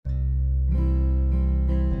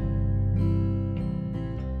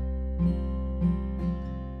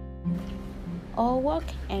all work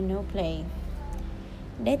and no play.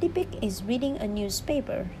 Daddy Pig is reading a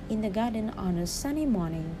newspaper in the garden on a sunny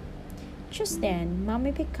morning. Just then,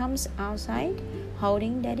 Mommy Pig comes outside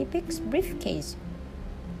holding Daddy Pig's briefcase.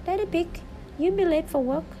 "Daddy Pig, you'll be late for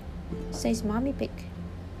work," says Mommy Pig.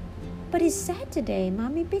 "But it's Saturday,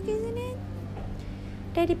 Mommy Pig, isn't it?"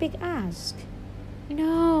 Daddy Pig asks.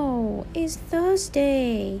 "No, it's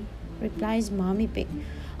Thursday," replies Mommy Pig.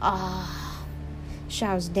 "Ah!"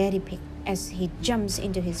 shouts Daddy Pig as he jumps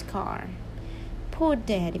into his car. Poor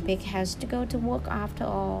Daddy Pig has to go to work after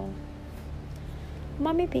all.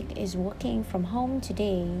 Mommy Pig is working from home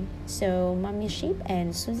today, so Mommy Sheep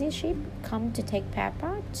and Susie Sheep come to take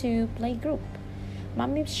Peppa to playgroup.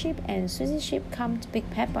 Mommy Sheep and Susie Sheep come to pick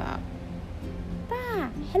Peppa up. "Pa,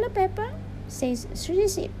 hello Peppa," says Susie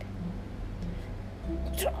Sheep.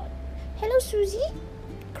 "Hello Susie,"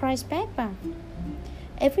 cries Peppa.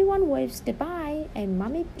 Everyone waves goodbye and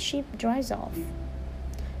Mommy Sheep drives off.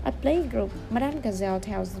 At playgroup, Madame Gazelle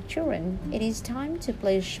tells the children it is time to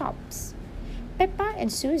play shops. Peppa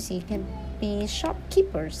and Susie can be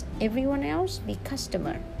shopkeepers, everyone else be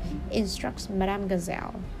customer, instructs Madame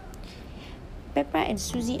Gazelle. Peppa and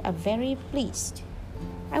Susie are very pleased.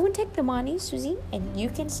 "I will take the money, Susie, and you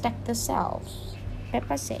can stack the shelves,"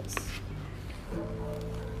 Peppa says.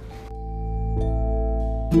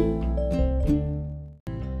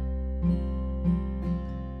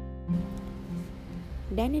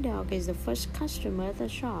 Danny Dog is the first customer at the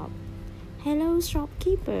shop. "Hello,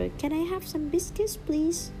 shopkeeper, can I have some biscuits,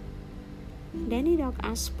 please?" Danny Dog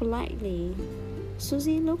asks politely.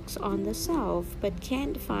 Susie looks on the shelf but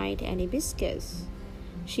can't find any biscuits.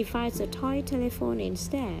 She finds a toy telephone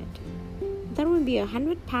instead. "That will be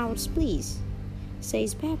 £100, please,"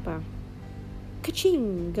 says Peppa.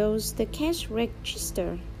 Ka-ching goes the cash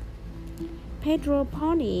register. Pedro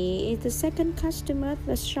Pony is the second customer at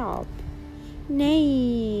the shop.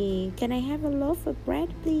 "Nay, can I have a loaf of bread,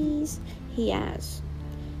 please?" he asks.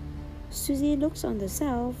 Susie looks on the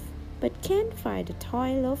shelf but can't find a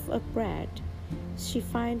toy loaf of bread. She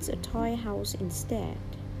finds a toy house instead.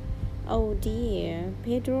 "Oh dear,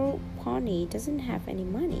 Pedro Pony doesn't have any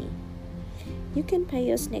money." "You can pay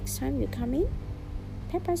us next time you come in,"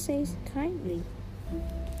 Peppa says kindly.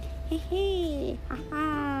 "Hey, hey, ha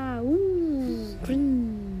ha, woo,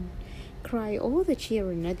 grin," cry all the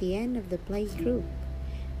children at the end of the play group.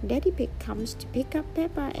 Daddy Pig comes to pick up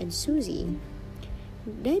Peppa and Susie.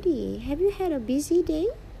 "Daddy, have you had a busy day?"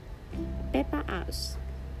 Peppa asks.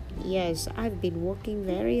 "Yes, I've been working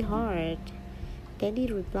very hard," Daddy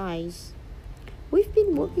replies. "We've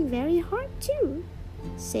been working very hard too,"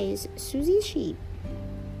 says Susie Sheep.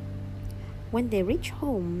 When they reach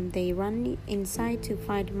home, they run inside to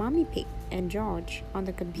find Mommy Pig and George on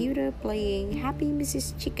the computer playing Happy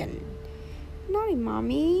Mrs. Chicken. "Naughty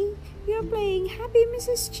Mommy, you're playing Happy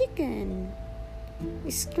Mrs. Chicken!"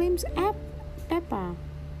 exclaims Peppa.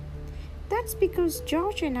 "That's because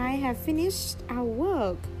George and I have finished our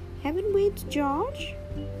work, haven't we, George?"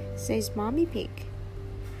 says Mommy Pig.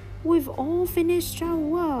 "We've all finished our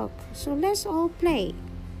work, so let's all play,"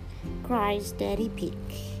 cries Daddy Pig.